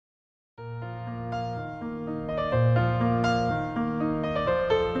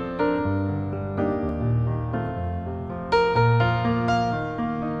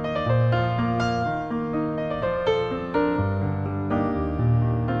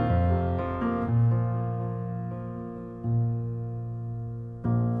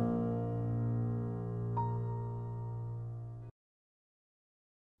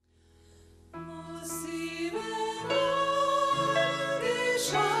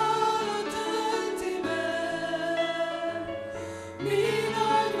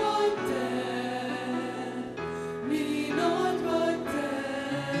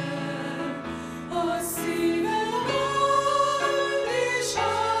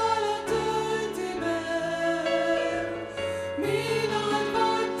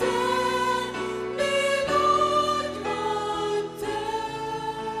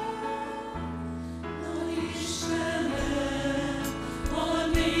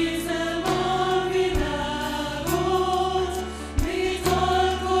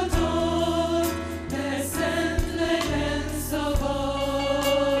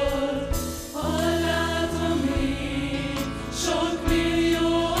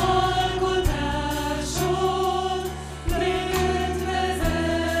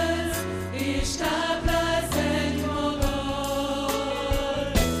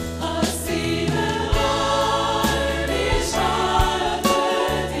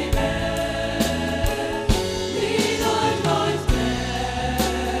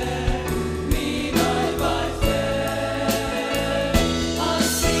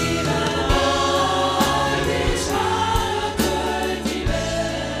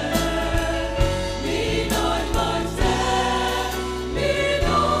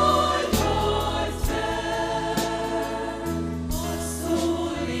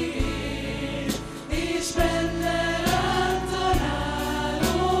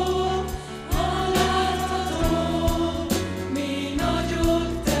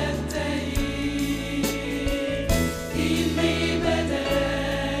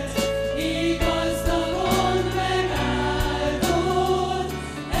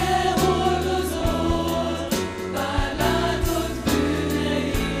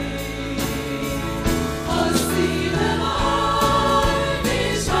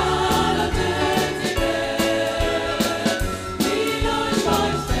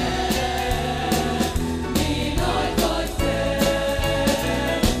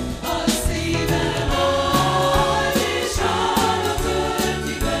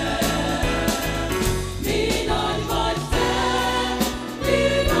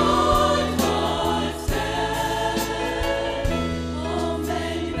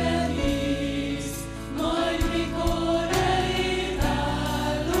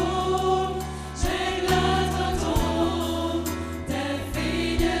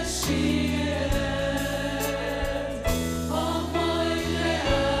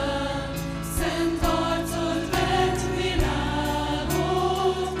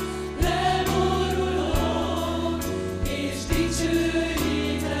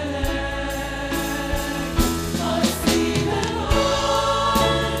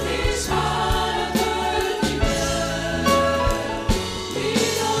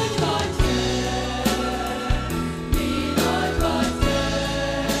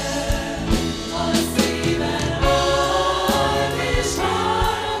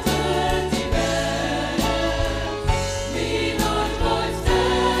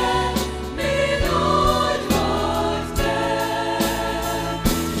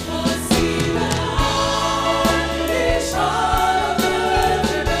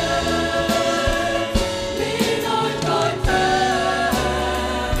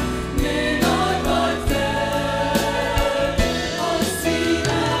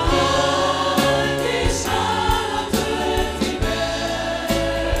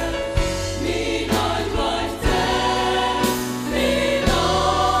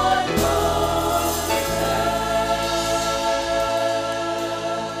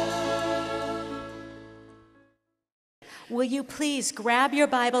Will you please grab your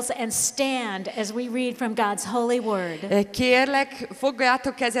Bibles and stand as we read from God's holy word? Kérlek,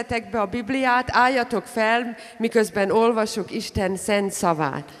 fogjátok kezetekbe a Bibliát, álljatok fel, miközben olvasok Isten szent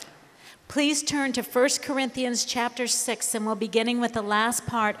szavát. Please turn to 1 Corinthians chapter 6, and we'll be beginning with the last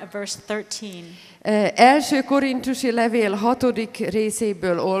part of verse 13. Első korintusi levél 6.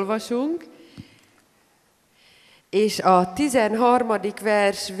 részéből olvasunk, és a 13.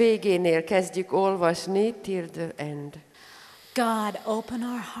 vers végénél kezdjük olvasni, till the end. God, open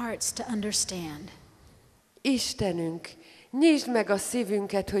our hearts to understand. Istenünk, nyisd meg a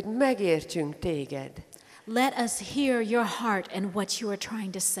szívünket, hogy megértsünk téged. Let us hear your heart and what you are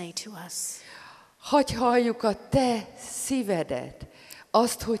trying to say to us. Hadd halljuk a te szívedet,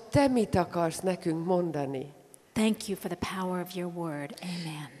 azt, hogy te mit akarsz nekünk mondani. Thank you for the power of your word.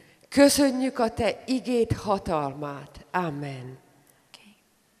 Amen. Köszönjük a te igéd hatalmát. Amen.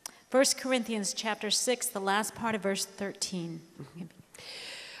 Okay. 1 Corinthians chapter 6, the last part of verse 13.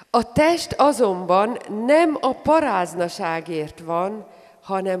 A test azonban nem a paráznaságért van,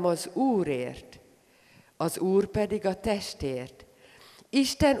 hanem az Úrért. Az Úr pedig a testért.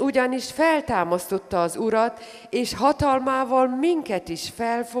 Isten ugyanis feltámasztotta az Urat, és hatalmával minket is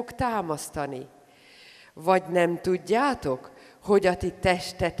fel fog támasztani. Vagy nem tudjátok, hogy a ti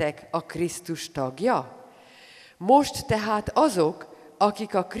testetek a Krisztus tagja? Most tehát azok,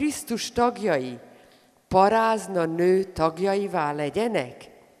 akik a Krisztus tagjai, parázna nő tagjaivá legyenek?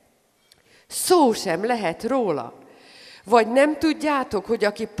 Szó sem lehet róla. Vagy nem tudjátok, hogy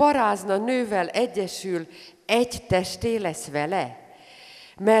aki parázna nővel egyesül, egy testé lesz vele?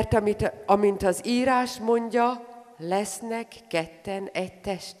 Mert amint az írás mondja, lesznek ketten egy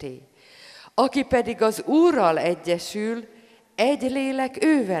testé. Aki pedig az Úrral egyesül, egy lélek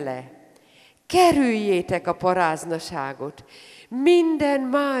ő vele. Kerüljétek a paráznaságot. Minden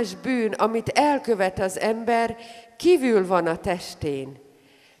más bűn, amit elkövet az ember, kívül van a testén.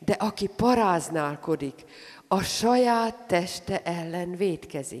 De aki paráználkodik, a saját teste ellen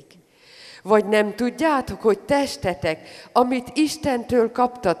vétkezik. Vagy nem tudjátok, hogy testetek, amit Istentől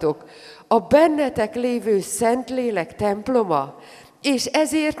kaptatok, a bennetek lévő Szentlélek temploma, és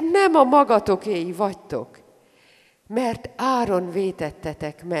ezért nem a magatokéi vagytok, mert áron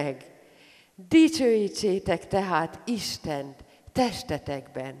vétettetek meg. Dicsőítsétek tehát Istent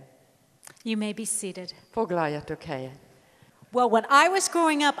testetekben. You may be seated. Foglaljatok helyet. Well, when I was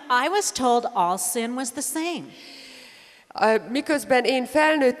growing up, I was told all sin was the same. Miközben én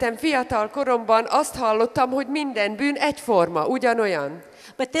felnőttem fiatal koromban, azt hallottam, hogy minden bűn egyforma, ugyanolyan.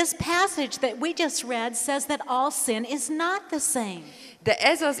 But this passage that we just read says that all sin is not the same. De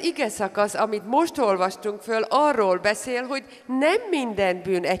ez az igeszakasz, amit most olvastunk föl, arról beszél, hogy nem minden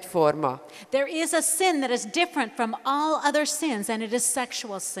bűn egyforma. There is a sin that is different from all other sins, and it is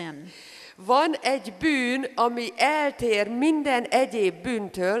sexual sin. Van egy bűn, ami eltér minden egyéb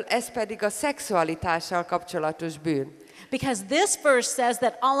bűntől, ez pedig a szexualitással kapcsolatos bűn. Because this verse says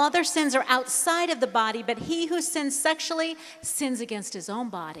that all other sins are outside of the body, but he who sins sexually sins against his own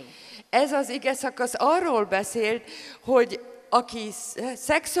body. Ez az igeszakasz arról beszél, hogy aki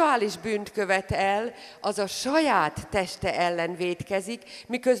szexuális bűnt követ el, az a saját teste ellen vétkezik,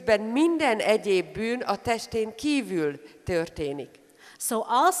 miközben minden egyéb bűn a testén kívül történik. So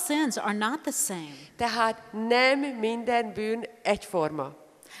all sins are not the same. Tehát nem minden bűn egyforma.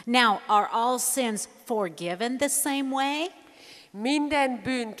 Now, are all sins forgiven the same way? Minden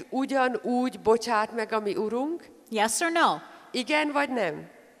bűnt ugyanúgy bocsát meg a mi Urunk? Yes or no? Igen vagy nem?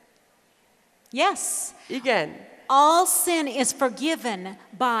 Yes. Igen. All sin is forgiven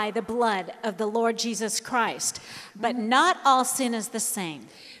by the blood of the Lord Jesus Christ, but not all sin is the same.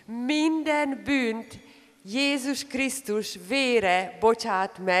 Minden bűnt Jézus Krisztus vére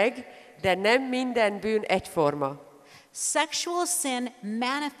bocsát meg, de nem minden bűn egyforma. Sexual sin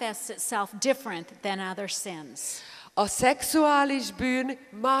manifests itself different than other sins. A szexuális bűn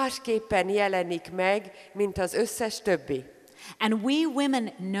másképpen jelenik meg, mint az összes többi. And we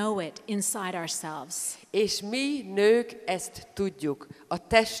women know it inside ourselves. És mi nők ezt tudjuk, a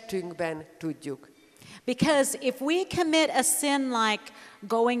testünkben tudjuk. Because if we commit a sin like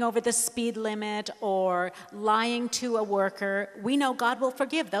going over the speed limit or lying to a worker, we know God will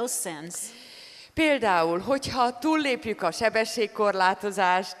forgive those sins. Például, hogyha túllépjük a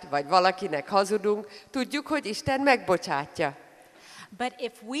sebességkorlátozást, vagy valakinek hazudunk, tudjuk, hogy Isten megbocsátja. But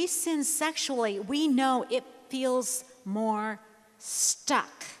if we sin sexually, we know it feels more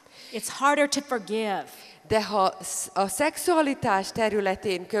stuck. It's harder to forgive. De ha a szexualitás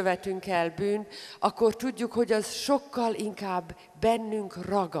területén követünk el bűnt, akkor tudjuk, hogy az sokkal inkább bennünk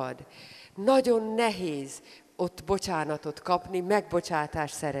ragad. Nagyon nehéz ott bocsánatot kapni,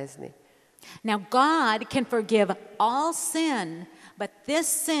 megbocsátást szerezni. Now God can forgive all sin, but this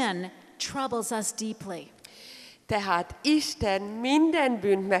sin troubles us deeply. Tehát Isten minden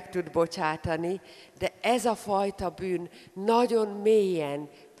bűnt meg tud bocsátani, de ez a fajta bűn nagyon mélyen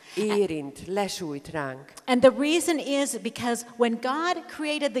érint, lesújt ránk. And the reason is because when God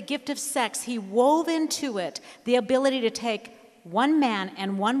created the gift of sex, He wove into it the ability to take one man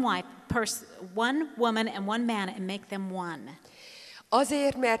and one wife, one woman and one man and make them one.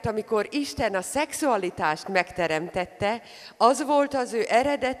 Azért, mert amikor Isten a szexualitást megteremtette, az volt az ő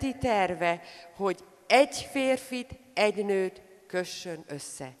eredeti terve, hogy egy férfit, egy nőt kössön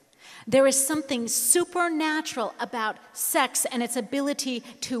össze. There is something supernatural about sex and its ability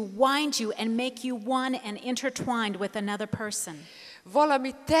to wind you and make you one and intertwined with another person.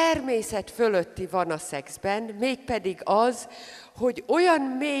 Valami természet fölötti van a szexben, mégpedig az, hogy olyan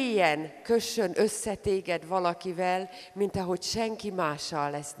mélyen kössön össze téged valakivel, mint ahogy senki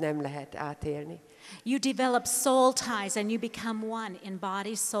mással ezt nem lehet átélni. You develop soul ties and you become one in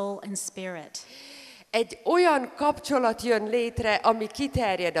body, soul and spirit. Egy olyan kapcsolat jön létre, ami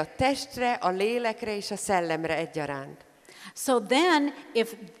kiterjed a testre, a lélekre és a szellemre egyaránt. So then,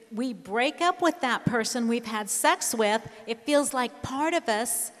 if we break up with that person we've had sex with, it feels like part of us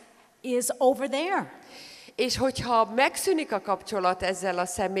is over there. És hogyha megszűnik a kapcsolat ezzel a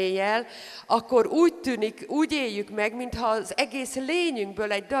személlyel, akkor úgy tűnik, úgy éljük meg, mintha az egész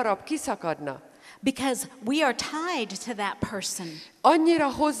lényünkből egy darab kiszakadna. Because we are tied to that person.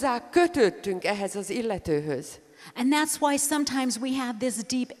 Annyira hozzá kötődtünk ehhez az illetőhöz. And that's why sometimes we have this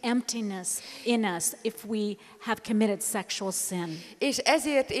deep emptiness in us if we have committed sexual sin. És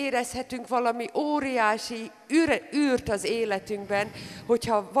ezért érezhetünk valami óriási űrt az életünkben,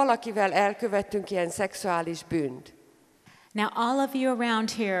 hogyha valakivel elkövettünk ilyen szexuális bűnt. Now all of you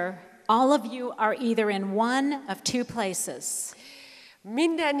around here, all of you are either in one of two places.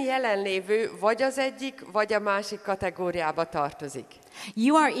 Minden jelenlévő vagy az egyik, vagy a másik kategóriába tartozik.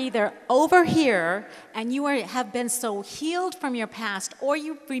 You are either over here and you have been so healed from your past, or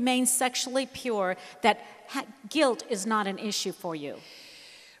you remain sexually pure that guilt is not an issue for you.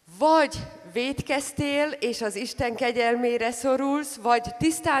 Vagy vétkeztél, és az Isten kegyelmére szorulsz, vagy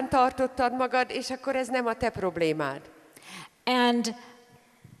tisztán tartottad magad, és akkor ez nem a te problémád. And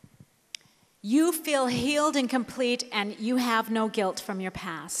you feel healed and complete and you have no guilt from your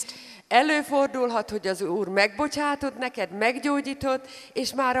past. Előfordulhat, hogy az Úr megbocsátott neked, meggyógyított,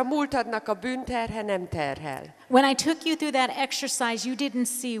 és már a múltadnak a bűnterhe nem terhel. When I took you through that exercise, you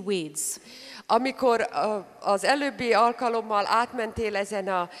didn't see weeds. Amikor az előbbi alkalommal átmentél ezen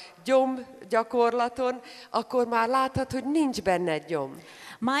a gyom gyakorlaton, akkor már láthatod, hogy nincs benned gyom.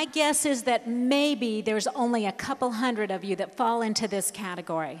 My guess is that maybe there's only a couple hundred of you that fall into this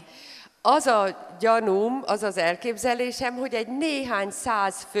category. Az a gyanúm, az az elképzelésem, hogy egy néhány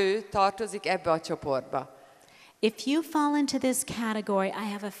száz fő tartozik ebbe a csoportba. If you fall into this category,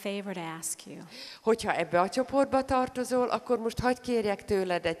 I have a favor to ask you. Hogyha ebbe a csoportba tartozol, akkor most hadd kérjek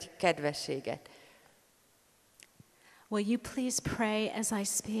tőled egy kedvességet. Will you please pray as I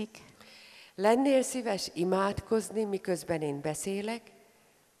speak? Lennél szíves imádkozni, miközben én beszélek?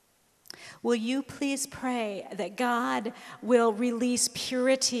 Will you please pray that God will release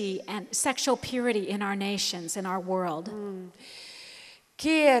purity and sexual purity in our nations, in our world?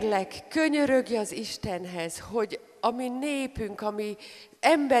 Kérlek, könyörögj az Istenhez, hogy a mi népünk, a mi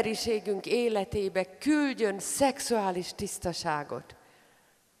emberiségünk életébe küldjön szexuális tisztaságot.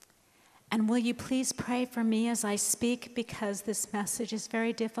 And will you please pray for me as I speak, because this message is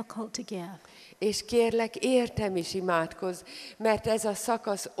very difficult to give. És kérlek, értem is imádkozz, mert ez a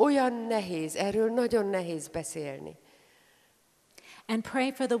szakasz olyan nehéz, erről nagyon nehéz beszélni. And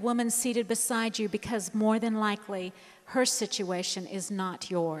pray for the woman seated beside you, because more than likely her situation is not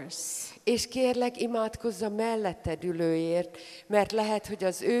yours. És kérlek, imádkozz a melletted ülőért, mert lehet, hogy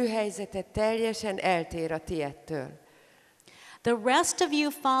az ő helyzete teljesen eltér a tiédtől. The rest of you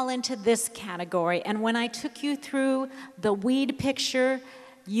fall into this category, and when I took you through the weed picture,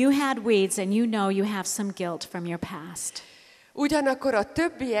 you had weeds and you know you have some guilt from your past. Ugyanakkor a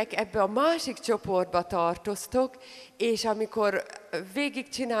többiek ebbe a másik csoportba tartoztok, és amikor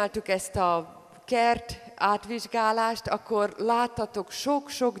végigcsináltuk ezt a kert átvizsgálást, akkor láttatok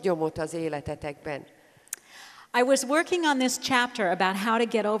sok-sok gyomot az életetekben. I was working on this chapter about how to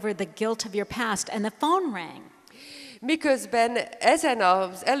get over the guilt of your past, and the phone rang. Miközben ezen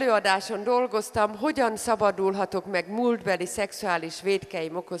az előadáson dolgoztam, hogyan szabadulhatok meg múltbeli szexuális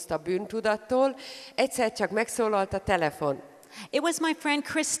vétkeim okozta bűntudattól, egyszer csak megszólalt a telefon. It was my friend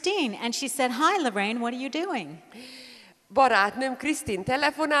Christine, and she said, "Hi Lorraine, what are you doing?" Barátnőm Krisztin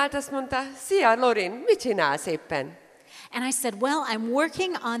telefonált, azt mondta, szia Lorraine, mit csinálsz éppen? And I said, well, I'm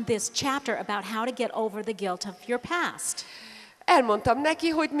working on this chapter about how to get over the guilt of your past. Elmondtam neki,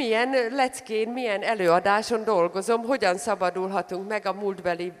 hogy milyen leckén, milyen előadáson dolgozom, hogyan szabadulhatunk meg a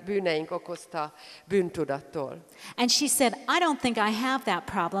múltbeli bűneink okozta bűntudattól. And she said, I don't think I have that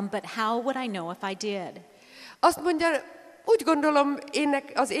problem, but how would I know if I did? Azt mondja, úgy gondolom,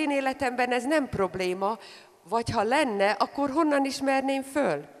 az én életemben ez nem probléma, vagy ha lenne, akkor honnan ismerném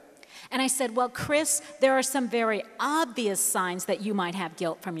föl? And I said, well, Chris, there are some very obvious signs that you might have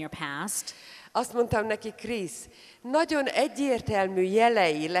guilt from your past. Azt mondtam neki, Krisz, nagyon egyértelmű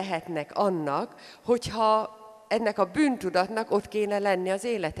jelei lehetnek annak, hogyha ennek a bűntudatnak ott kéne lenni az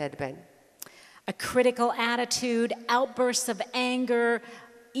életedben. A critical attitude, outbursts of anger,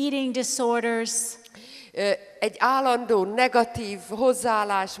 eating disorders. Egy állandó negatív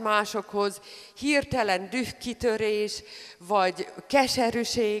hozzáállás másokhoz, hirtelen dühkitörés, vagy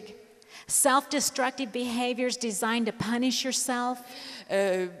keserűség. Self-destructive behaviors designed to punish yourself.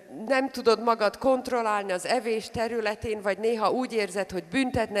 Nem tudod magad kontrollálni az evés területén, vagy néha úgy érzed, hogy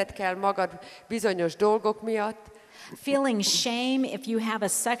büntetned kell magad bizonyos dolgok miatt. Feeling shame if you have a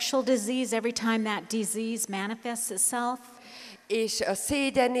sexual disease every time that disease manifests itself. És a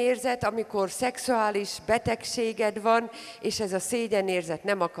szégyenérzet, amikor szexuális betegséged van, és ez a szégyenérzet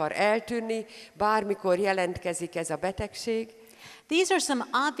nem akar eltűnni, bármikor jelentkezik ez a betegség. These are some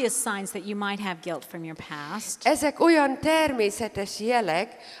obvious signs that you might have guilt from your past. Ezek olyan természetes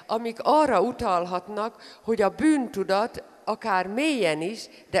jelek, amik arra utalhatnak, hogy a bűntudat akár mélyen is,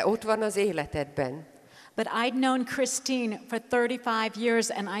 de ott van az életedben. But I'd known Christine for 35 years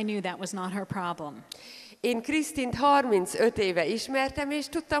and I knew that was not her problem. Én Krisztint 35 éve ismertem, és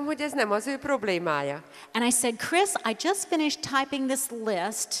tudtam, hogy ez nem az ő problémája. And I said, Chris, I just finished typing this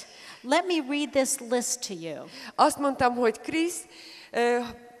list. Let me read this list to you. Azt mondtam, hogy Krisz,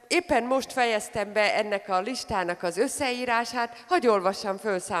 éppen most fejeztem be ennek a listának az összeírását, hadd olvassam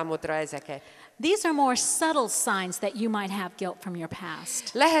föl számodra ezeket. These are more subtle signs that you might have guilt from your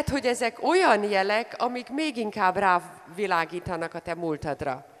past. Lehet, hogy ezek olyan jelek, amik még inkább rávilágítanak a te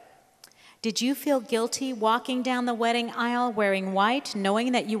múltadra. Did you feel guilty walking down the wedding aisle wearing white,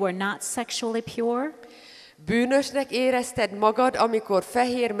 knowing that you were not sexually pure? Bűnösnek érezted magad, amikor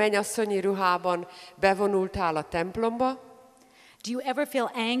fehér mennyasszonyi ruhában bevonultál a templomba? Do you ever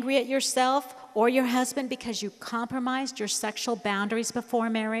feel angry at yourself or your husband because you compromised your sexual boundaries before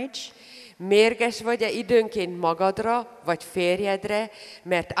marriage? Mérges vagy-e időnként magadra vagy férjedre,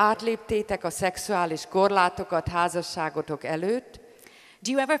 mert átléptétek a szexuális korlátokat házasságotok előtt?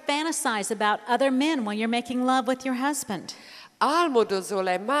 Do you ever fantasize about other men when you're making love with your husband?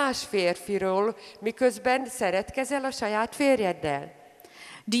 Álmodozol-e más férfiról, miközben szeretkezel a saját férjeddel?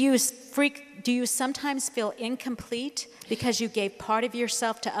 Do you sometimes feel incomplete because you gave part of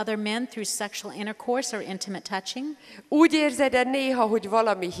yourself to other men through sexual intercourse or intimate touching? Úgy érzed-e néha, hogy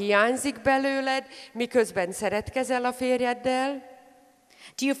valami hiányzik belőled, miközben szeretkezel a férjeddel?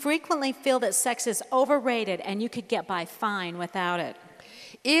 Do you frequently feel that sex is overrated and you could get by fine without it?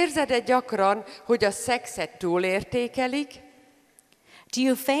 Érzed-e gyakran, hogy a szexet túlértékelik? Do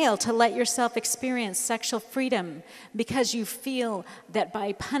you fail to let yourself experience sexual freedom because you feel that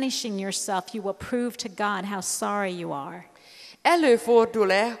by punishing yourself you will prove to God how sorry you are?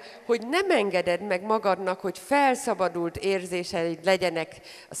 Előfordul-e, hogy nem engeded meg magadnak, hogy felszabadult érzéseid legyenek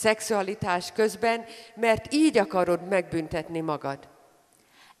a szexualitás közben, mert így akarod megbüntetni magad?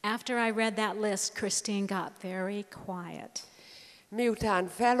 After I read that list, Christine got very quiet. Miután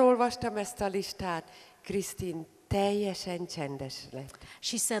felolvastam ezt a listát, Krisztin teljesen csendes lett.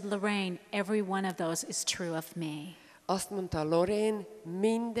 She said, Lorraine, every one of those is true of me. Azt mondta Lorraine,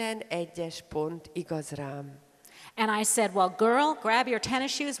 minden egyes pont igaz rám. And I said, well, girl, grab your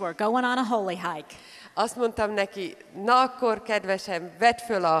tennis shoes, we're going on a holy hike. Azt mondtam neki, na akkor kedvesem, vedd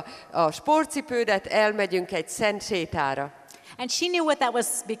föl a sportcipődet, elmegyünk egy szent sétára. And she knew what that was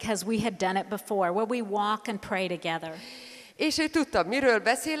because we had done it before, where we walk and pray together. És ő tudta, miről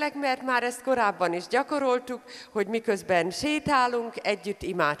beszélek, mert már ezt korábban is gyakoroltuk, hogy miközben sétálunk, együtt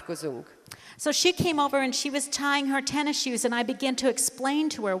imádkozunk. So she came over and she was tying her tennis shoes and I began to explain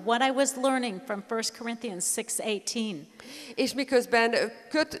to her what I was learning from 1 Corinthians 6:18. És miközben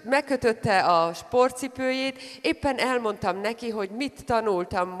megkötötte a sportcipőjét, éppen elmondtam neki, hogy mit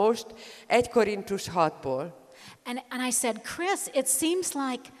tanultam most 1 Korintus 6-ból. And I said, Chris, it seems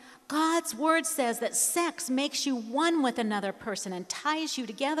like God's word says that sex makes you one with another person and ties you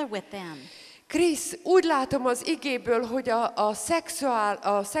together with them. Krisz, úgy látom az igéből, hogy a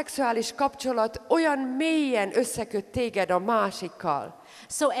szexuális kapcsolat olyan mélyen összeköt téged a másikkal.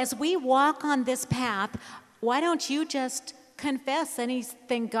 So as we walk on this path, why don't you just confess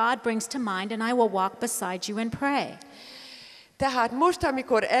anything God brings to mind and I will walk beside you and pray. Tehát most,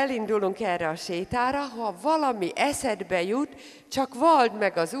 amikor elindulunk erre a sétára, ha valami eszedbe jut, csak vald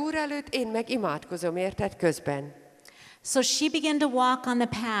meg az Úr előtt, én meg imádkozom érted közben. So she began to walk on the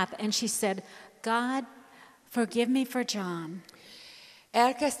path and she said, God, forgive me for John.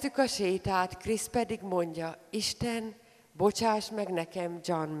 Elkezdtük a sétát, Krisz pedig mondja, Isten, bocsáss meg nekem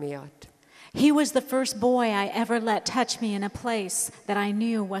John miatt. He was the first boy I ever let touch me in a place that I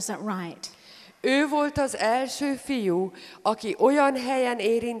knew wasn't right. Ő volt az első fiú, aki olyan helyen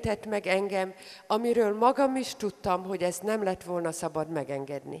érintett meg engem, amiről magam is tudtam, hogy ezt nem lett volna szabad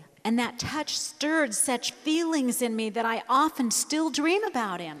megengedni. And that touch stirred such feelings in me that I often still dream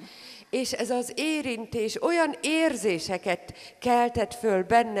about him. És ez az érintés olyan érzéseket keltett föl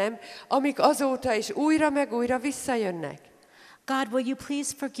bennem, amik azóta is újra meg újra visszajönnek. God, will you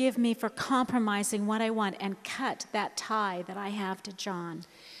please forgive me for compromising what I want and cut that tie that I have to John?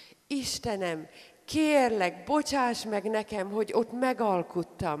 Istenem, kérlek, bocsáss meg nekem, hogy ott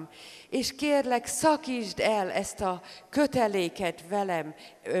megalkuttam, és kérlek, szakítsd el ezt a köteléket velem,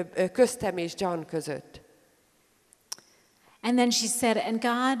 köztem és John között. And then she said, and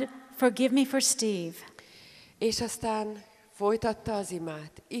God, forgive me for Steve. És aztán folytatta az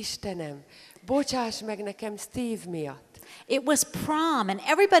imát. Istenem, bocsáss meg nekem Steve miatt. It was prom and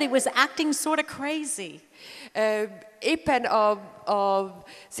everybody was acting sort of crazy. Éppen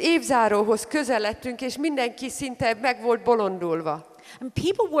az évzáróhoz közeledtünk, és mindenki szinte meg volt bolondulva. And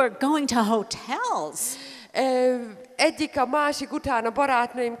people were going to hotels. Egyik a másik után a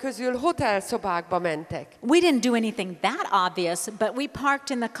barátnőim közül hotelszobákba mentek. We didn't do anything that obvious, but we parked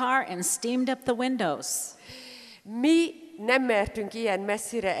in the car and steamed up the windows. Mi nem mertünk ilyen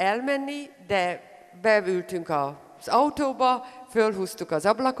messzire elmenni, de beültünk az autóba, fölhúztuk az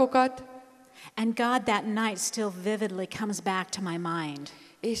ablakokat. And God that night still vividly comes back to my mind.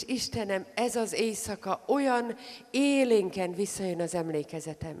 És Istenem, ez az éjszaka olyan élénken visszajön az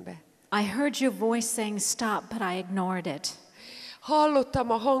emlékezetembe. I heard your voice saying stop, but I ignored it.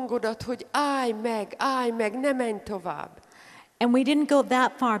 Hallottam a hangodat, hogy állj meg, ne menj tovább. And we didn't go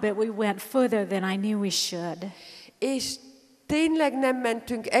that far, but we went further than I knew we should. És tényleg nem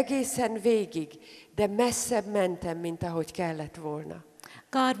mentünk egészen végig, de messzebb mentem, mint ahogy kellett volna.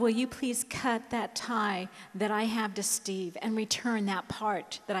 God, will you please cut that tie that I have to Steve and return that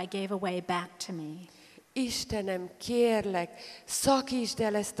part that I gave away back to me? Istenem, kérlek, szakítsd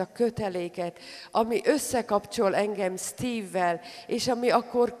el ezt a köteléket, ami összekapcsol engem Steve-vel, és ami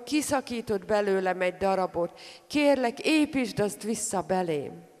akkor kiszakított belőlem egy darabot. Kérlek, építsd azt vissza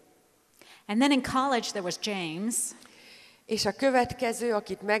belém. And then in college there was James. És a következő,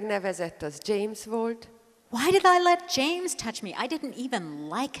 akit megnevezett, az James volt. Why did I let James touch me? I didn't even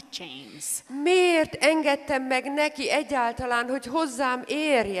like James. Miért engedtem meg neki egyáltalán, hogy hozzám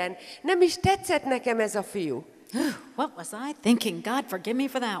érjen? Nem is tetszett nekem ez a fiú. What was I thinking? God, forgive me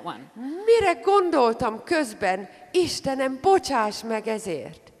for that one. Mire gondoltam közben? Istenem, bocsáss meg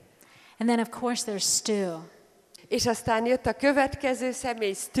ezért. And then of course there's Stu. És aztán jött a következő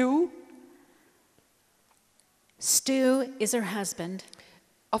személy, Stu. Stu is her husband.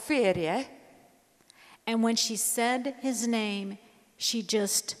 A férje. And when she said his name, she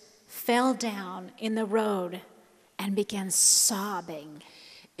just fell down in the road and began sobbing.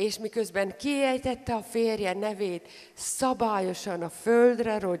 És miközben kiejtette a férje nevét, szabályosan a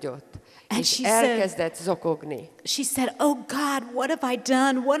földre rogyott, és elkezdett zokogni. She said, "Oh God, what have I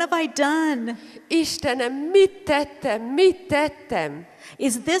done? What have I done? Istenem, mit tettem?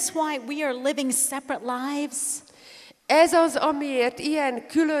 Is this why we are living separate lives? Ez az, amiért ilyen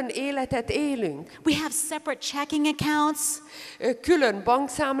külön életet élünk. We have separate checking accounts. Külön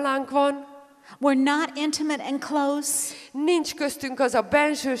bankszámlánk van. We're not intimate and close. Nincs köztünk az a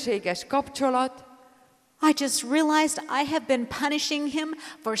bensőséges kapcsolat. I just realized I have been punishing him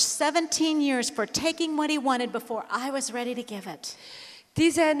for 17 years for taking what he wanted before I was ready to give it.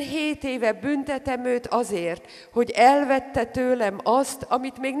 17 éve büntetem őt azért, hogy elvette tőlem azt,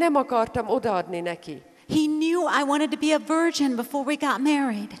 amit még nem akartam odaadni neki. He knew I wanted to be a virgin before we got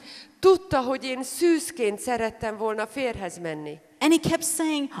married. Tudta, hogy én szűzként szerettem volna férjhez menni. And he kept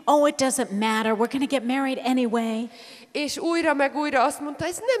saying, "Oh, it doesn't matter. We're going to get married anyway." És újra meg újra azt mondta,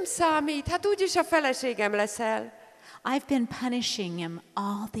 ez nem számít, hát úgyis a feleségem leszel. I've been punishing him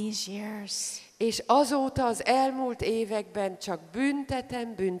all these years. És azóta az elmúlt években csak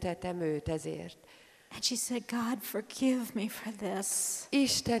büntetem őt ezért. And she said, God, forgive me for this.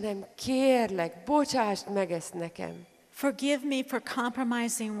 Istenem, kérlek, bocsásd meg ezt nekem. Forgive me for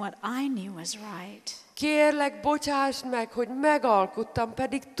compromising what I knew was right. Kérlek, bocsásd meg, hogy megalkuttam,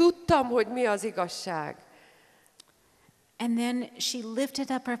 pedig tudtam, hogy mi az igazság. And then she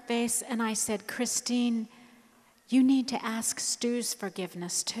lifted up her face and I said, Christine, you need to ask Stu's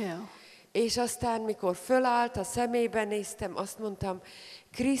forgiveness too. És aztán, mikor fölállt, a szemébe néztem, azt mondtam,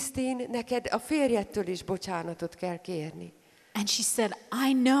 Krisztin, neked a férjedtől is bocsánatot kell kérni. And she said,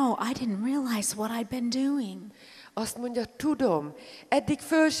 I know, I didn't realize what I'd been doing. Azt mondja, tudom, eddig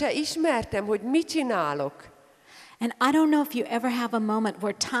föl se ismertem, hogy mit csinálok. And I don't know if you ever have a moment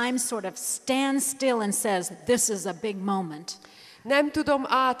where time sort of stands still and says, this is a big moment. Nem tudom,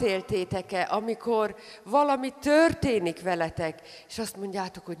 átéltétek-e, amikor valami történik veletek, és azt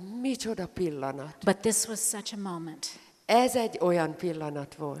mondjátok, hogy micsoda pillanat. But this was such a moment. Ez egy olyan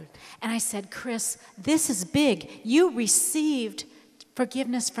pillanat volt. And I said, Chris, this is big. You received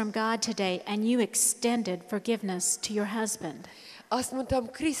forgiveness from God today, and you extended forgiveness to your husband. Azt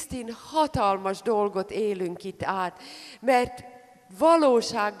mondtam, Krisztin, hatalmas dolgot élünk itt át, mert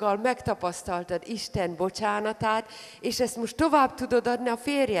valósággal megtapasztaltad Isten bocsánatát, és ezt most tovább tudod adni a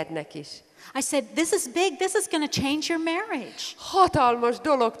férjednek is. I said, this is big, this is going to change your marriage. Hatalmas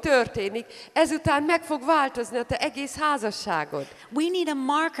dolog történik, ezután meg fog változni a te egész házasságod. We need a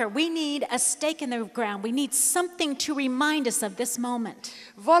marker, we need a stake in the ground, we need something to remind us of this moment.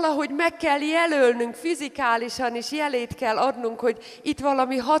 Valahogy meg kell jelölnünk fizikálisan, és jelét kell adnunk, hogy itt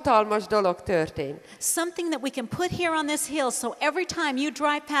valami hatalmas dolog történt. Something that we can put here on this hill, so every time you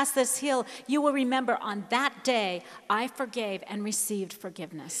drive past this hill, you will remember on that day, I forgave and received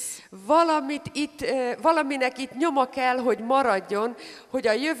forgiveness. Valaminek itt nyoma kell, hogy maradjon, hogy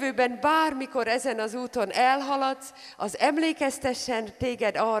a jövőben bármikor ezen az úton elhaladsz, az emlékeztessen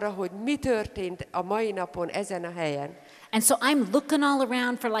téged arra, hogy mi történt a mai napon ezen a helyen. And so I'm looking all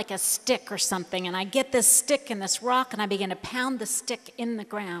around for like a stick or something, and I get this stick and this rock, and I begin to pound the stick in the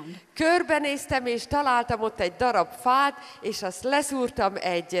ground. Körbenéztem, és találtam ott egy darab fát, és azt leszúrtam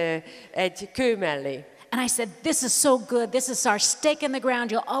egy kő mellé. And I said, this is so good, this is our stake in the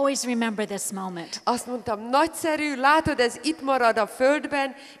ground, you'll always remember this moment. Azt mondtam, nagyszerű, látod, ez itt marad a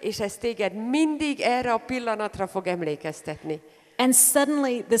földben, és ez téged mindig erre a pillanatra fog emlékeztetni. And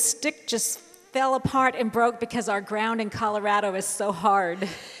suddenly the stick just fell apart and broke because our ground in Colorado is so hard.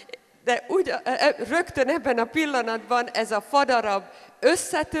 De rögtön ebben a pillanatban ez a fadarab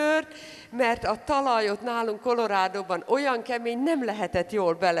összetört, mert a talajot nálunk Colorádóban olyan kemény, nem lehetett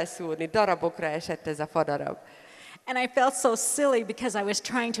jól beleszúrni, darabokra esett ez a fadarab. And I felt so silly because I was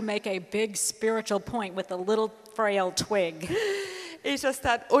trying to make a big spiritual point with a little frail twig. És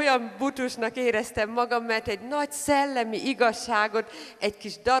aztán olyan butusnak éreztem magam, mert egy nagy szellemi igazságot egy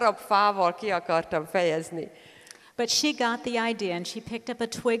kis darab fával ki akartam fejezni. But she got the idea, and she picked up a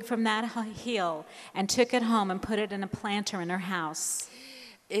twig from that hill and took it home and put it in a planter in her house.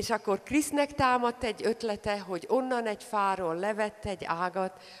 És akkor Krisznek támadt egy ötlete, hogy onnan egy fáról levette egy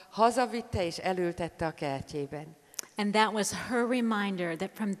ágat, hazavitte és elültette a kertjében. And that was her reminder that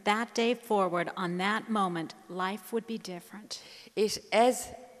from that day forward, on that moment, life would be different. És ez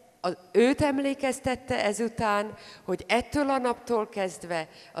őt emlékeztette ezután, hogy ettől a naptól kezdve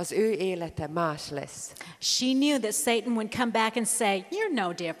az ő élete más lesz. She knew that Satan would come back and say, you're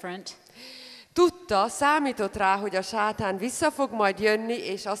no different. Tudta, számított rá, hogy a sátán vissza fog majd jönni,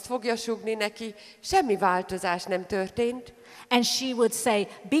 és azt fogja sugni neki, semmi változás nem történt. And she would say,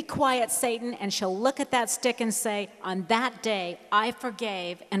 be quiet, Satan, and she'll look at that stick and say, on that day, I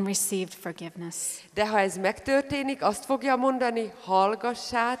forgave and received forgiveness. De ha ez megtörténik, azt fogja mondani, hallgass,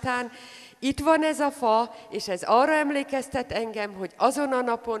 sátán, itt van ez a fa, és ez arra emlékeztet engem, hogy azon a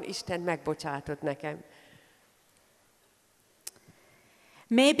napon Isten megbocsátott nekem.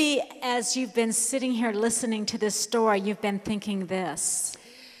 Maybe as you've been sitting here listening to this story, you've been thinking this.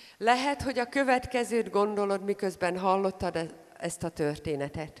 Lehet, hogy a következőt gondolod, miközben hallottad ezt a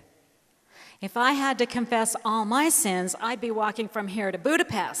történetet. If I had to confess all my sins, I'd be walking from here to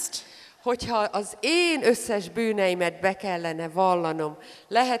Budapest. Hogyha az én összes bűneimet be kellene vallanom,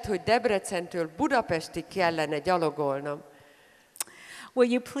 lehet, hogy Debrecentől Budapestig kellene gyalogolnom.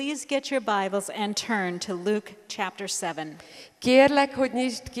 Will you please get your Bibles and turn to Luke chapter 7. Kérlek, hogy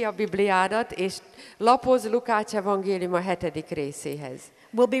nyisd ki a Bibliádat, és lapozz Lukács evangéliuma 7. részéhez.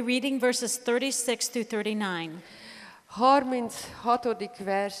 We'll be reading verses 36 through 39. 36.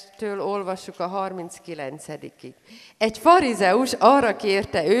 verstől olvassuk a 39-ig. Egy farizeus arra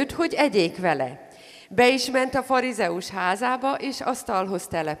kérte őt, hogy egyék vele. Be is ment a farizeus házába, és asztalhoz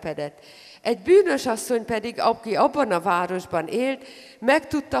telepedett. Egy bűnös asszony pedig, aki abban a városban élt,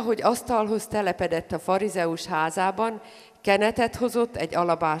 megtudta, hogy asztalhoz telepedett a farizeus házában, kenetet hozott egy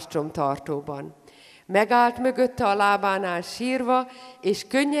alabástrom tartóban. Megállt mögötte a lábánál sírva, és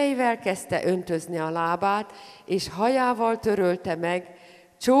könnyeivel kezdte öntözni a lábát, és hajával törölte meg,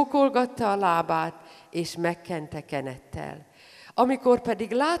 csókolgatta a lábát, és megkente kenettel. Amikor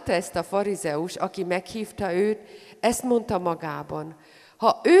pedig látta ezt a farizeus, aki meghívta őt, ezt mondta magában: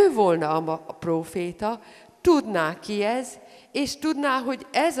 ha ő volna a próféta, tudná ki ez, és tudná, hogy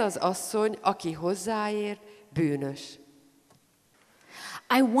ez az asszony, aki hozzáér, bűnös.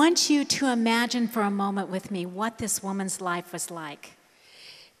 I want you to imagine for a moment with me what this woman's life was like.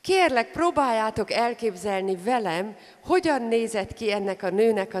 Kérlek, próbáljátok elképzelni velem, hogyan nézett ki ennek a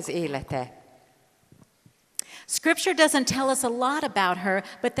nőnek az élete. Scripture doesn't tell us a lot about her,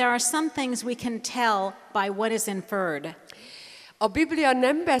 but there are some things we can tell by what is inferred. A Biblia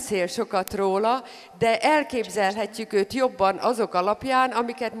nem beszél sokat róla, de elképzelhetjük őt jobban azok alapján,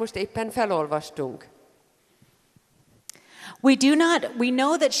 amiket most éppen felolvastunk. We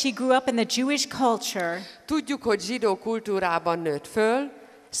know that she grew up in the Jewish culture. Tudjuk, hogy zsidó kultúrában nőtt föl.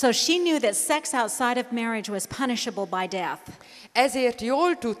 So she knew that sex outside of marriage was punishable by death. Ezért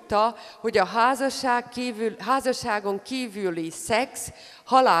jól tudta, hogy a házasságon kívüli szex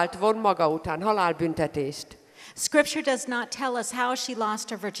halált von maga után, halálbüntetést. Scripture does not tell us how she lost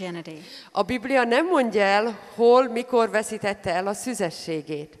her virginity. A Biblia nem mondja el, hol, mikor veszítette el a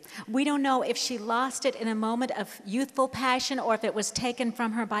szüzességét. We don't know if she lost it in a moment of youthful passion or if it was taken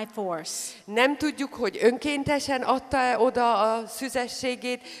from her by force. Nem tudjuk, hogy önkéntesen adta-e oda a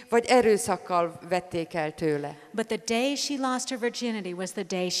szüzességét, vagy erőszakkal vették el tőle. But the day she lost her virginity was the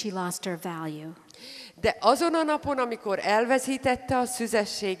day she lost her value. De azon a napon, amikor elveszítette a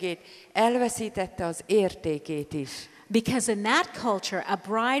szüzességét, elveszítette az értékét is. Because in that culture, a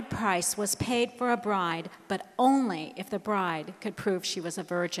bride price was paid for a bride, but only if the bride could prove she was a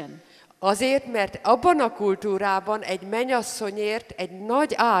virgin. Azért, mert abban a kultúrában egy mennyasszonyért egy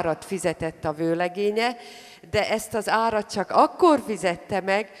nagy árat fizetett a vőlegénye, de ezt az árat csak akkor fizette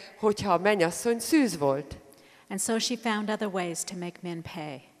meg, hogyha a mennyasszony szűz volt. And so she found other ways to make men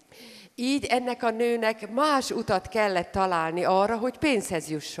pay. Így ennek a nőnek más utat kellett találni arra, hogy pénzhez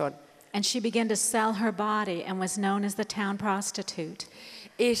jusson. And she began to sell her body and was known as the town prostitute.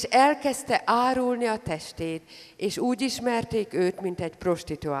 És elkezdte árulni a testét, és úgy ismerték őt, mint egy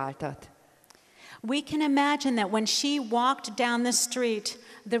prostituáltat. We can imagine that when she walked down the street,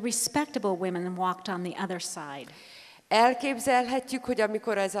 the respectable women walked on the other side. Elképzelhetjük, hogy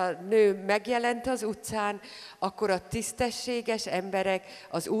amikor ez a nő megjelent az utcán, akkor a tisztességes emberek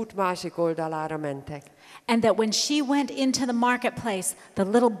az út másik oldalára mentek. And that when she went into the marketplace, the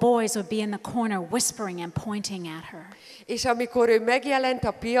little boys would be in the corner whispering and pointing at her. És amikor ő megjelent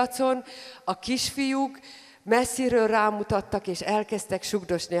a piacon, a kisfiúk messziről rámutattak, és elkezdtek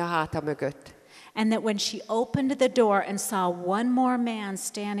sugdosni a háta mögött. And that when she opened the door and saw one more man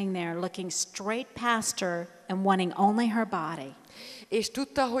standing there looking straight past her and wanting only her body. És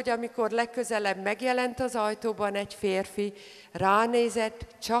tudta, hogy amikor legközelebb megjelent az ajtóban egy férfi, ránézett,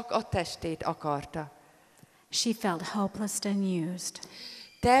 csak a testét akarta. She felt hopeless and used.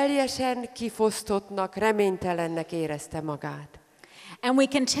 Teljesen kifosztottnak, reménytelennek érezte magát. And we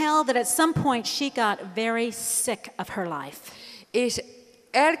can tell that at some point she got very sick of her life. És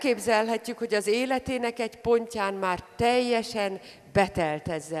elképzelhetjük, hogy az életének egy pontján már teljesen betelt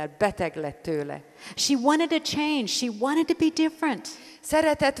ezzel, beteg lett tőle. She wanted to change, she wanted to be different.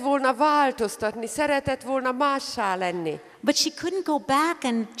 Szeretett volna változtatni, szeretett volna mássá lenni. But she couldn't go back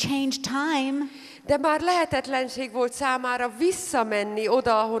and change time. De már lehetetlenség volt számára visszamenni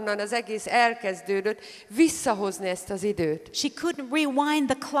oda, ahonnan az egész elkezdődött, visszahozni ezt az időt. She couldn't rewind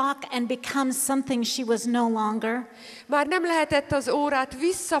the clock and become something she was no longer. Már nem lehetett az órát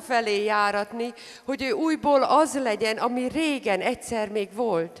visszafelé járatni, hogy ő újból az legyen, ami régen egyszer még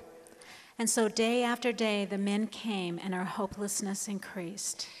volt. And so day after day the men came and her hopelessness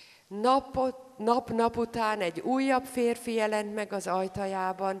increased. Nap után egy újabb férfi jelent meg az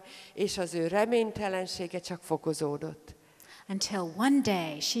ajtajában, és az ő reménytelensége csak fokozódott. Until one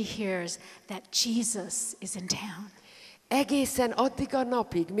day she hears that Jesus is in town. Egészen addig a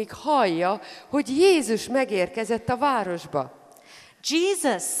napig, míg hallja, hogy Jézus megérkezett a városba.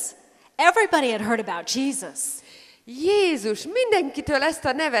 Jesus! Everybody had heard about Jesus. Jézus! Mindenkitől ezt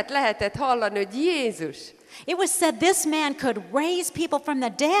a nevet lehetett hallani, hogy Jézus. It was said this man could raise people from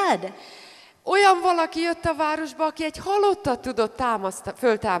the dead. Olyan valaki jött a városba, aki egy halottat tudott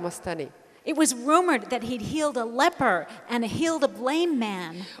föltámasztani. It was rumored that he'd healed a leper and healed a lame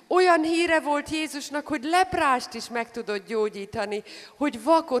man. Olyan híre volt Jézusnak, hogy leprást is meg tudott gyógyítani, hogy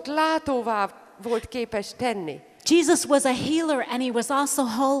vakot látóvá volt képes tenni. Jesus was a healer and he was also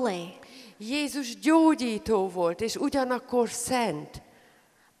holy. Jézus gyógyító volt, és ugyanakkor szent.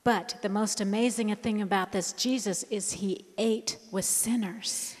 But the most amazing thing about this Jesus is he ate with sinners.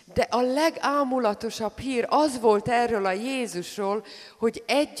 De a legámulatosabb hír az volt erről a Jézusról, hogy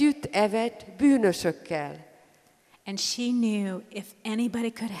együtt evett bűnösökkel. And she knew if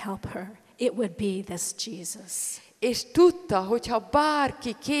anybody could help her, it would be this Jesus. És tudta, hogy ha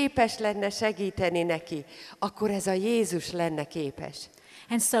bárki képes lenne segíteni neki, akkor ez a Jézus lenne képes.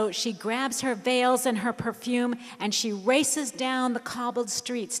 And so she grabs her veils and her perfume, and she races down the cobbled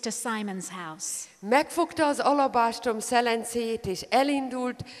streets to Simon's house. Megfogta az alabástrom szelencéjét, és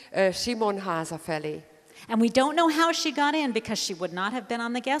elindult Simon háza felé. And we don't know how she got in because she would not have been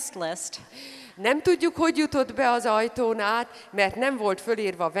on the guest list. Nem tudjuk, hogy jutott be az ajtón át, mert nem volt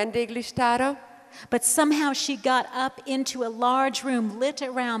fölírva a vendéglistára. But somehow she got up into a large room lit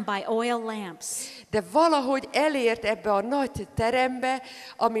around by oil lamps. De valahogy elért ebbe a nagy terembe,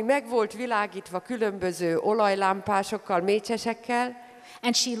 ami meg volt világítva különböző olajlámpásokkal, mécsesekkel.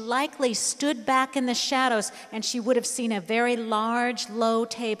 And she likely stood back in the shadows, and she would have seen a very large, low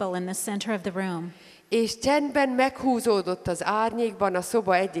table in the center of the room. És csendben meghúzódott az árnyékban a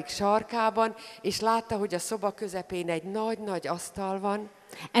szoba egyik sarkában, és látta, hogy a szoba közepén egy nagy-nagy asztal van.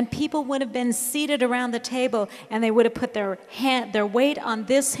 And people would have been seated around the table, and they would have put their weight on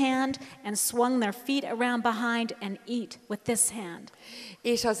this hand and swung their feet around behind and eat with this hand.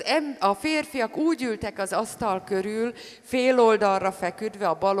 És a férfiak úgy ültek az asztal körül, fél oldalra feküdve,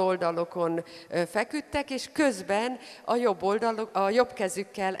 a bal oldalokon feküdtek, és közben a jobb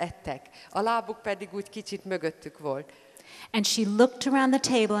kezükkel ettek. A lábuk pedig úgy kicsit mögöttük volt. And she looked around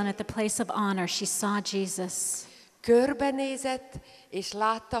the table, and at the place of honor she saw Jesus. Körbenézett, és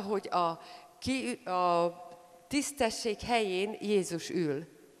látta, hogy a tisztesség helyén Jézus ül.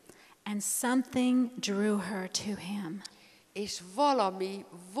 And something drew her to him. És valami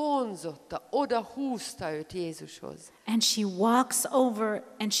vonzotta, oda húzta őt Jézushoz. And she walks over,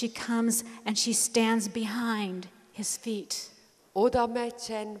 and she comes, and she stands behind his feet. Oda megy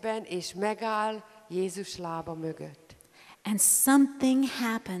csendben, és megáll Jézus lába mögött. And something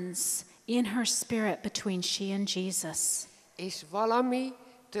happens in her spirit between she and Jesus. És valami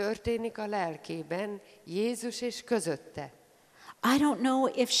történik a lelkében Jézus és közötte. I don't know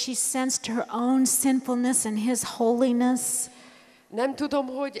if she sensed her own sinfulness and his holiness. Nem tudom,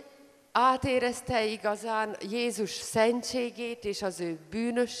 hogy átérezte igazán Jézus szentségét és az ő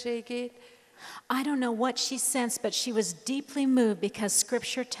bűnösségét. I don't know what she sensed, but she was deeply moved because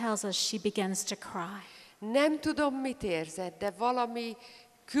Scripture tells us she begins to cry. Nem tudom, mit érzett, de valami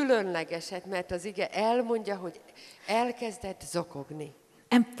különlegeset, mert az ige elmondja, hogy elkezdett zokogni.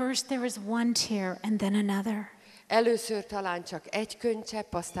 And first there was one tear and then another. Először talán csak egy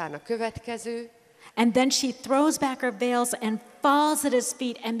könycsepp, aztán a következő. And then she throws back her veils and falls at his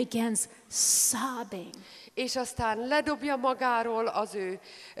feet and begins sobbing. És aztán ledobja magáról az ő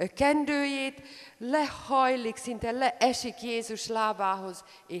kendőjét, lehajlik, szinte leesik Jézus lábához,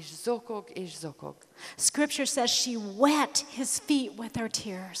 és zokog, és zokog. Scripture says she wet his feet with her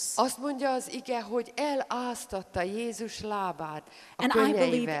tears. Azt mondja az ige, hogy eláztatta Jézus lábát a And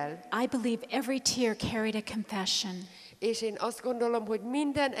könnyeivel. I believe every tear carried a confession. És én azt gondolom, hogy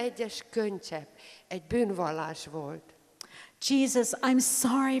minden egyes könycsepp egy bűnvallás volt. Jesus, I'm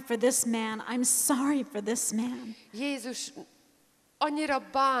sorry for this man. I'm sorry for this man. Jézus annyira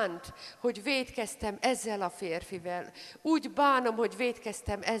bánt, hogy vétkeztem ezzel a férfivel. Úgy bánom, hogy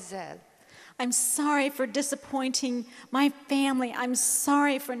vétkeztem ezzel. I'm sorry for disappointing my family. I'm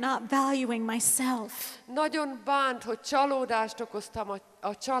sorry for not valuing myself. Nagyon bánt, hogy csalódást okoztam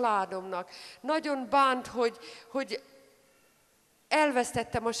a családomnak. Nagyon bánt, hogy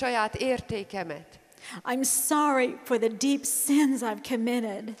elvesztettem a saját értékemet. I'm sorry for the deep sins I've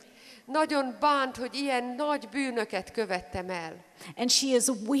committed. Nagyon bánt, hogy ilyen nagy bűnöket követtem el. And she is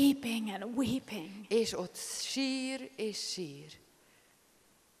weeping and weeping. És ott sír és sír.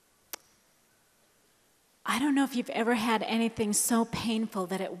 I don't know if you've ever had anything so painful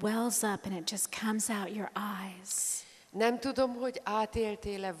that it wells up and it just comes out your eyes. Nem tudom, hogy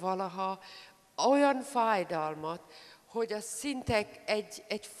átéltél-e valaha olyan fájdalmat, hogy az szinte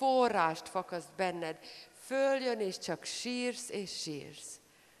egy forrást fakaszt benned. Följön, és csak sírsz és sírsz.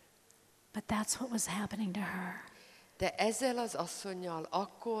 But that's what was happening to her. De ezzel az asszonnyal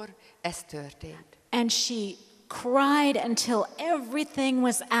akkor ez történt. And she cried until everything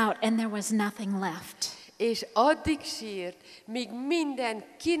was out and there was nothing left. És addig sírt, míg minden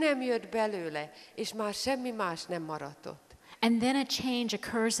ki nem jött belőle, és már semmi más nem maradt ott. And then a change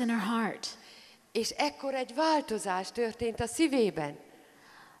occurs in her heart. És ekkor egy változás történt a szívében.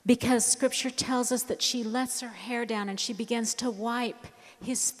 Because Scripture tells us that she lets her hair down and she begins to wipe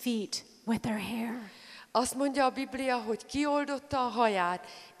his feet with her hair. Azt mondja a Biblia, hogy kioldotta a haját,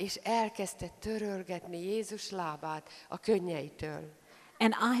 és elkezdte törölgetni Jézus lábát a könnyeitől.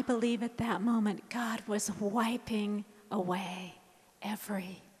 And I believe at that moment God was wiping away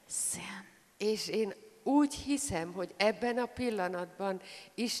every sin. És én úgy hiszem, hogy ebben a pillanatban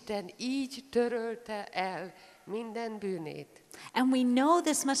Isten így törölte el minden bűnét. And we know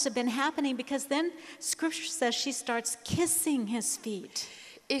this must have been happening because then Scripture says she starts kissing his feet.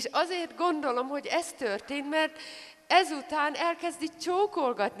 És azért gondolom, hogy ez történt, mert ezután elkezdi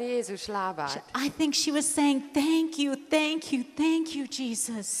csókolgatni Jézus lábát. I think she was saying, thank you, thank you, thank you,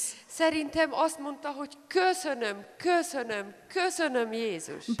 Jesus. Szerintem azt mondta, hogy köszönöm, köszönöm, köszönöm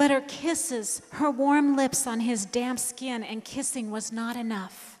Jézus. But her kisses, her warm lips on his damp skin and kissing was not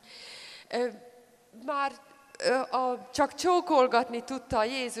enough. Csak csókolgatni tudta a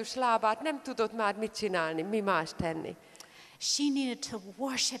Jézus lábát, nem tudott már mit csinálni, mi más tenni. She needed to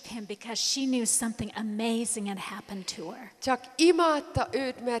worship him because she knew something amazing had happened to her. Csak imádta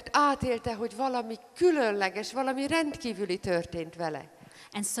őt, mert átélte, hogy valami különleges, valami rendkívüli történt vele.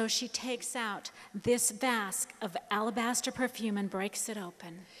 And so she takes out this vask of alabaster perfume and breaks it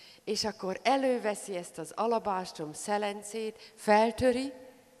open. És akkor előveszi ezt az alabástrom szelencét, feltöri.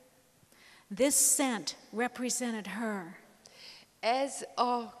 This scent represented her. Ez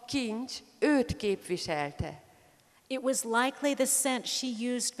a kincs őt képviselte. It was likely the scent she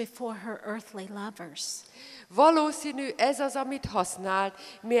used before her earthly lovers. Valószínű ez az, amit használt,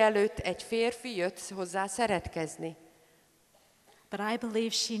 mielőtt egy férfi jött hozzá szeretkezni. But I believe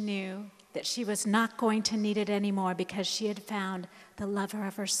she knew that she was not going to need it anymore because she had found the lover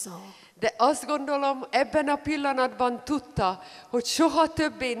of her soul. De azt gondolom, ebben a pillanatban tudta, hogy soha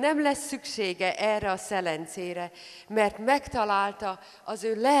többé nem lesz szüksége erre a szelencére, mert megtalálta az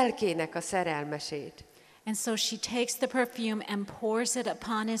ő lelkének a szerelmesét. And so she takes the perfume and pours it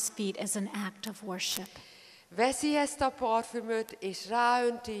upon his feet as an act of worship. Veszi ezt a parfümöt, és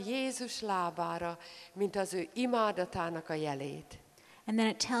ráönti Jézus lábára, mint az ő imádatának a jelét. And then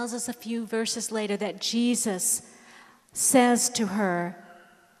it tells us a few verses later that Jesus says to her,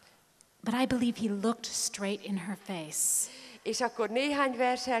 but I believe he looked straight in her face. És akkor néhány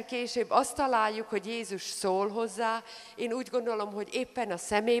verssel később azt találjuk, hogy Jézus szól hozzá. Én úgy gondolom, hogy éppen a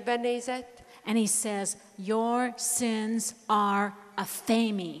szemébe nézett. And he says, your sins are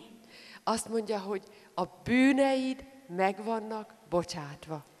aphaemi. Azt mondja, hogy a bűneid meg vannak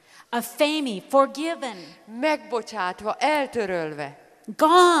bocsátva. Aphaemi, forgiven. Megbocsátva, eltörölve.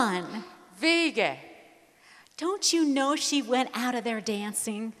 Gone. Vége. Don't you know she went out of there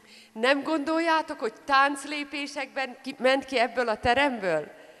dancing? Nem gondoljátok, hogy tánclépésekben ment ki ebből a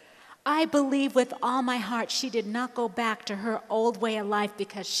teremből? I believe with all my heart she did not go back to her old way of life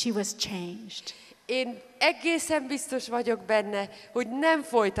because she was changed. Én egészen biztos vagyok benne, hogy nem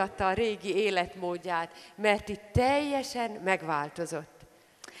folytatta a régi életmódját, mert itt teljesen megváltozott.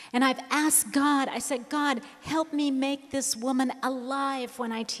 And I've asked God, I said, God, help me make this woman alive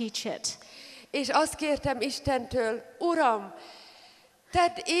when I teach it. És azt kértem Istentől, Uram,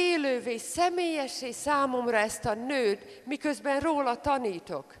 tedd élővé, személyessé számomra ezt a nőt, miközben róla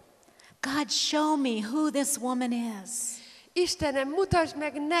tanítok. God, show me who this woman is. Istenem, mutasd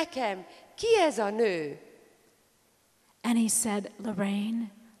meg nekem, ki ez a nő? And he said,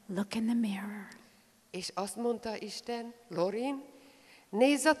 Lorraine, look in the mirror. És azt mondta Isten, Lorraine,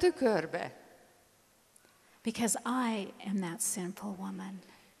 nézz a tükörbe. Because I am that sinful woman.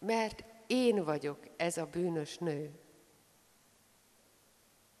 Mert én vagyok ez a bűnös nő.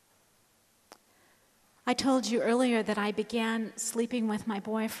 I told you earlier that I began sleeping with my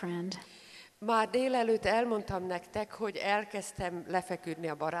boyfriend. Már délelőtt elmondtam nektek, hogy elkezdtem lefeküdni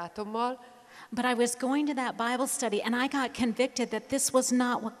a barátommal. But I was going to that Bible study and I got convicted that this was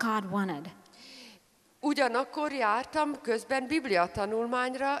not what God wanted. Ugyanakkor jártam közben Biblia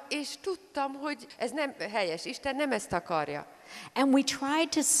tanulmányra, és tudtam, hogy ez nem helyes, Isten nem ezt akarja. And we tried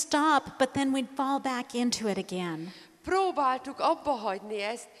to stop, but then we'd fall back into it again. Próbáltuk abba hagyni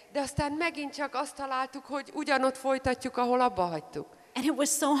ezt, de aztán megint csak azt találtuk, hogy ugyanott folytatjuk, ahol abba hagytuk. And it was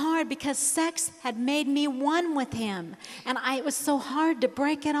so hard because sex had made me one with him. And it was so hard to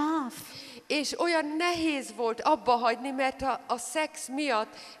break it off. És olyan nehéz volt abba hagyni, mert a szex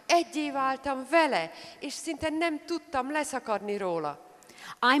miatt egyé váltam vele, és szinte nem tudtam leszakadni róla.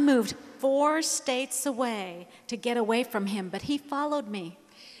 I moved 4 states away to get away from him, but he followed me.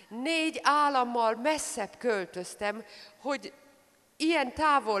 4 állammal messzebb költöztem, hogy ilyen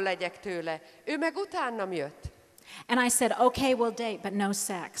távol legyek tőle. Ő meg utánam jött. And I said, okay, we'll date, but no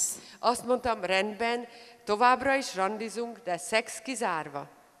sex. Azt mondtam, rendben, továbbra is randizunk, de szex kizárva.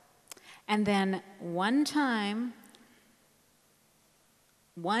 And then one time,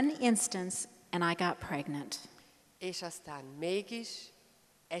 one instance, and I got pregnant. És aztán mégis,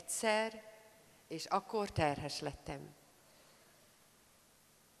 egyszer, és akkor terhes lettem.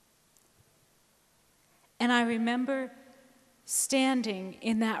 And I remember standing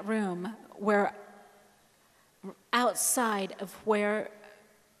in that room where outside of where...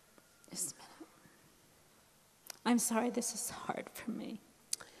 Just a minute. I'm sorry, this is hard for me.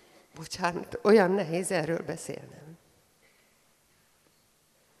 Bocsánat, olyan nehéz erről beszélnem.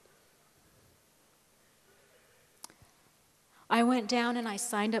 I went down and I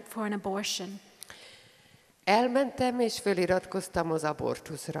signed up for an abortion. Elmentem és föliratkoztam az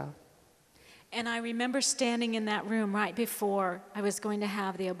abortuszra. And I remember standing in that room right before I was going to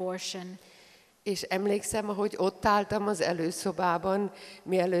have the abortion. És emlékszem, ahogy ott álltam az előszobában,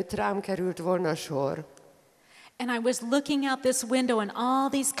 mielőtt rám került volna sor. And I was looking out this window and all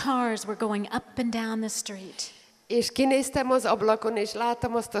these cars were going up and down the street. És kinéztem az ablakon, és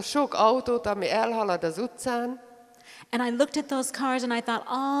láttam azt a sok autót, ami elhalad az utcán. And I looked at those cars and I thought,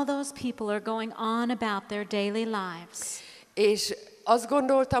 all those people are going on about their daily lives. És azt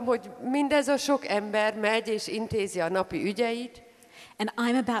gondoltam, hogy mindez a sok ember megy és intézi a napi ügyeit. And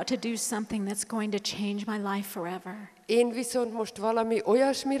I'm about to do something that's going to change my life forever. Én viszont most valami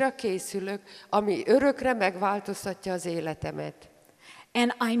olyasmira készülök, ami örökre megváltoztatja az életemet.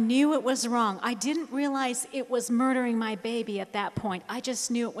 And I knew it was wrong. I didn't realize it was murdering my baby at that point. I just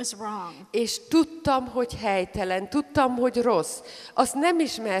knew it was wrong. És tudtam, hogy helytelen, tudtam, hogy rossz. Azt nem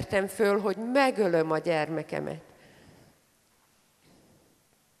ismertem föl, hogy megölöm a gyermekemet.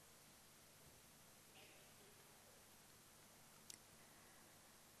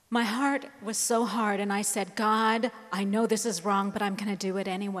 My heart was so hard and I said, God, I know this is wrong, but I'm going to do it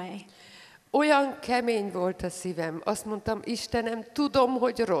anyway. Olyan kemény volt a szívem. Azt mondtam, Istenem, tudom,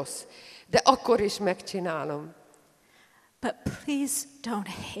 hogy rossz, de akkor is megcsinálom. But please don't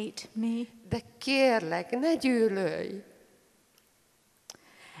hate me. De kérlek, ne gyűlölj.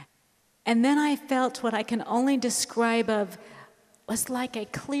 And then I felt what I can only describe of was like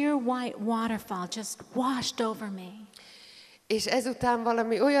a clear white waterfall just washed over me. És ezután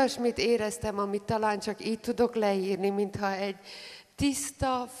valami olyasmit éreztem, amit talán csak így tudok leírni, mintha egy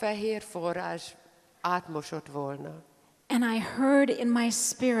tiszta, fehér forrás átmosott volna. And I heard in my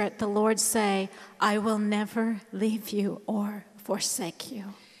spirit the Lord say, I will never leave you or forsake you.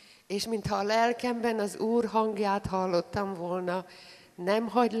 És mintha a lelkemben az Úr hangját hallottam volna, nem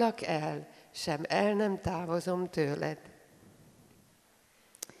hagylak el, sem el nem távozom tőled.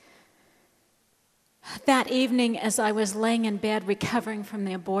 That evening, as I was laying in bed recovering from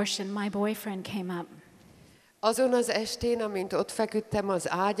the abortion, my boyfriend came up. Azon az estén, amint ott feküdtem az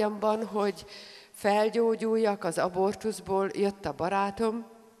ágyamban, hogy felgyógyuljak az abortuszból, jött a barátom,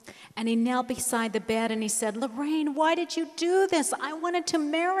 And he knelt beside the bed and he said, Lorraine, why did you do this? I wanted to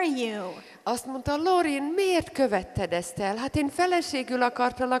marry you. Azt mondta, Lorraine, miért követted ezt el? Hát én feleségül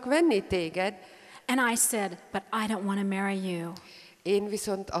akartalak venni téged. And I said, but I don't want to marry you. Én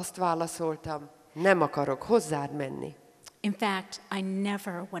viszont azt válaszoltam, nem akarok hozzád menni. In fact, I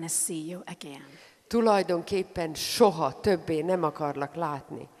never want to see you again. Tulajdonképpen soha többé nem akarlak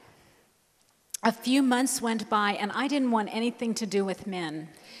látni. A few months went by and I didn't want anything to do with men.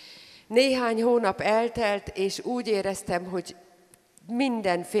 Néhány hónap eltelt, és úgy éreztem, hogy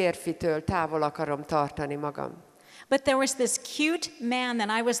minden férfitől távol akarom tartani magam. But there was this cute man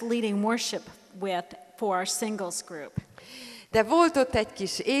that I was leading worship with for our singles group. De volt ott egy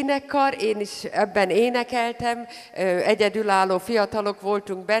kis énekkar, én is ebben énekeltem, egyedülálló fiatalok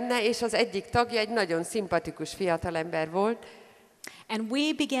voltunk benne, és az egyik tagja egy nagyon szimpatikus fiatalember volt. And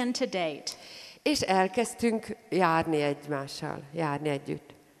we began to date. És elkezdtünk járni egymással, járni együtt.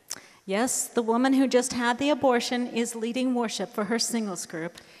 Yes, the woman who just had the abortion is leading worship for her singles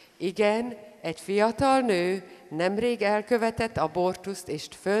group. Igen, egy fiatal nő nemrég elkövetett abortuszt, és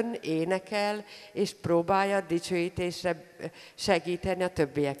fönn énekel, és próbálja dicsőítésre segíteni a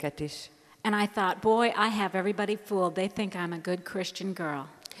többieket is. And I thought, boy, I have everybody fooled. They think I'm a good Christian girl.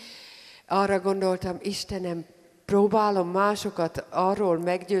 Arra gondoltam, Istenem, próbálom másokat arról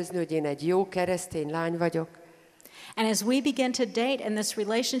meggyőzni, hogy én egy jó keresztény lány vagyok. And as we began to date and this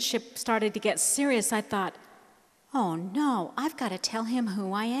relationship started to get serious, I thought, oh no, I've got to tell him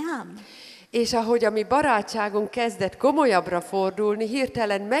who I am. És ahogy a mi barátságunk kezdett komolyabbra fordulni,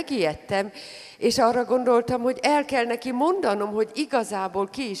 hirtelen megijedtem, és arra gondoltam, hogy el kell neki mondanom, hogy igazából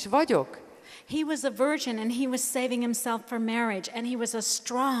ki is vagyok. He was a virgin and he was saving himself for marriage, and he was a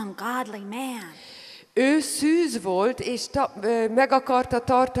strong, godly man. Ő szűz volt, és meg akarta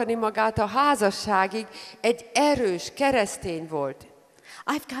tartani magát a házasságig, egy erős keresztény volt.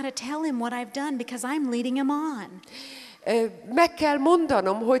 I've got to tell him what I've done because I'm leading him on. Meg kell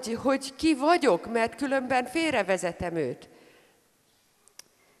mondanom, hogy ki vagyok, mert különben félrevezetem őt.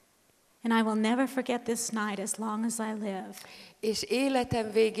 And I will never forget this night as long as I live. És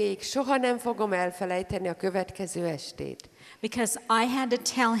életem végéig soha nem fogom elfelejteni a következő estét. Because I had to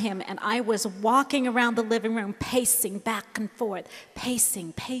tell him, and I was walking around the living room, pacing back and forth,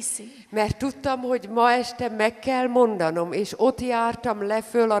 pacing. Mert tudtam, hogy ma este meg kell mondanom, és ott jártam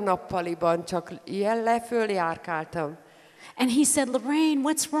leföl a nappaliban, csak ilyen leföl járkáltam. And he said, Lorraine,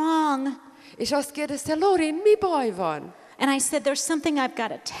 what's wrong? És azt kérdezte, Lorraine, mi baj van? And I said, there's something I've got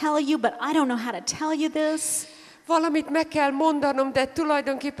to tell you, but I don't know how to tell you this. Valamit meg kell mondanom, de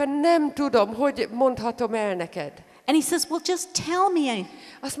tulajdonképpen nem tudom, hogy mondhatom el neked. And he says, well, just tell me.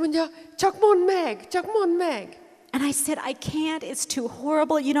 Azt mondja, csak mondd meg. And I said, I can't, it's too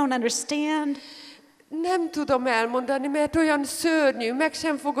horrible, you don't understand. Nem tudom elmondani, mert olyan szörnyű, meg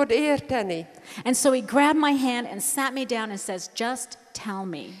sem fogod érteni. And so he grabbed my hand and sat me down and says, just tell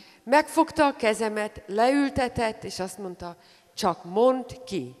me. Megfogta a kezemet, leültetett, és azt mondta, csak mondd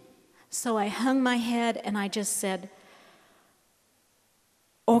ki. So I hung my head and I just said,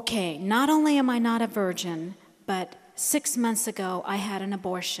 okay, not only am I not a virgin, but 6 months ago I had an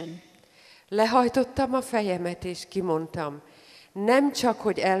abortion. Lehajtottam a fejemet, és kimondtam, nem csak,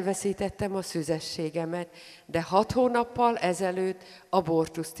 hogy elveszítettem a szüzességemet, de 6 hónappal ezelőtt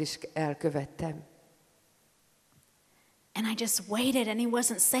abortuszt is elkövettem. And I just waited and he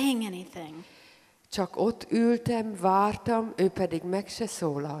wasn't saying anything. Csak ott ültem, vártam, ő pedig meg se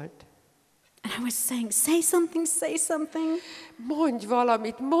szólalt. And I was saying, say something.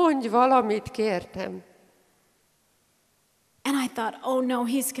 Mondj valamit, kértem. And I thought, oh no,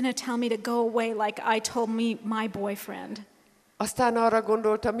 he's going to tell me to go away like I told my boyfriend. Aztán arra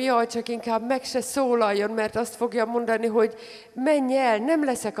gondoltam, jaj, csak inkább meg se szólaljon, mert azt fogja mondani, hogy menj el, nem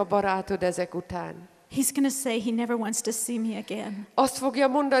leszek a barátod ezek után. He's going to say he never wants to see me again. Azt fogja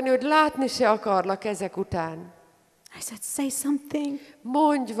mondani, hogy látni se akarlak ezek után. I said, say something.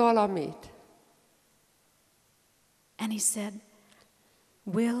 Mondj valamit. And he said,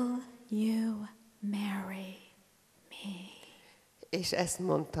 will you marry me? És ezt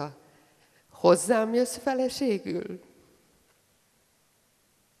mondta, hozzám jössz feleségül?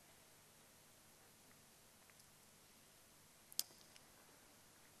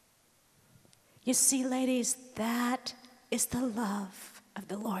 You see, ladies, that is the love of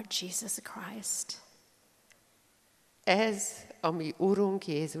the Lord Jesus Christ. Ez a mi Urunk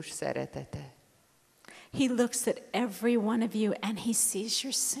Jézus szeretete. He looks at every one of you and he sees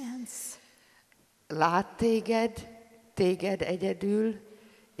your sins. Lát téged egyedül,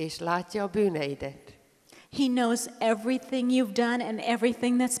 és látja a bűneidet. He knows everything you've done and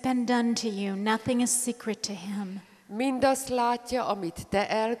everything that's been done to you. Nothing is secret to him. Mindazt látja, amit te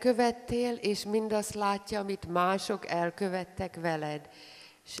elkövettél, és mindazt látja, amit mások elkövettek veled.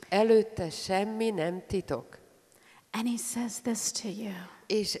 És előtte semmi nem titok. And he says this to you.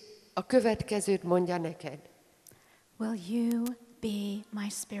 És a következőt mondja neked. Will you be my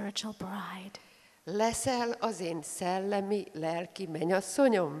spiritual bride? Leszel az én szellemi, lelki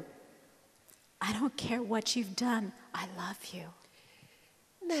mennyasszonyom? I don't care what you've done. I love you.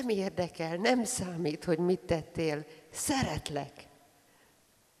 Nem érdekel, nem számít, hogy mit tettél. Szeretlek.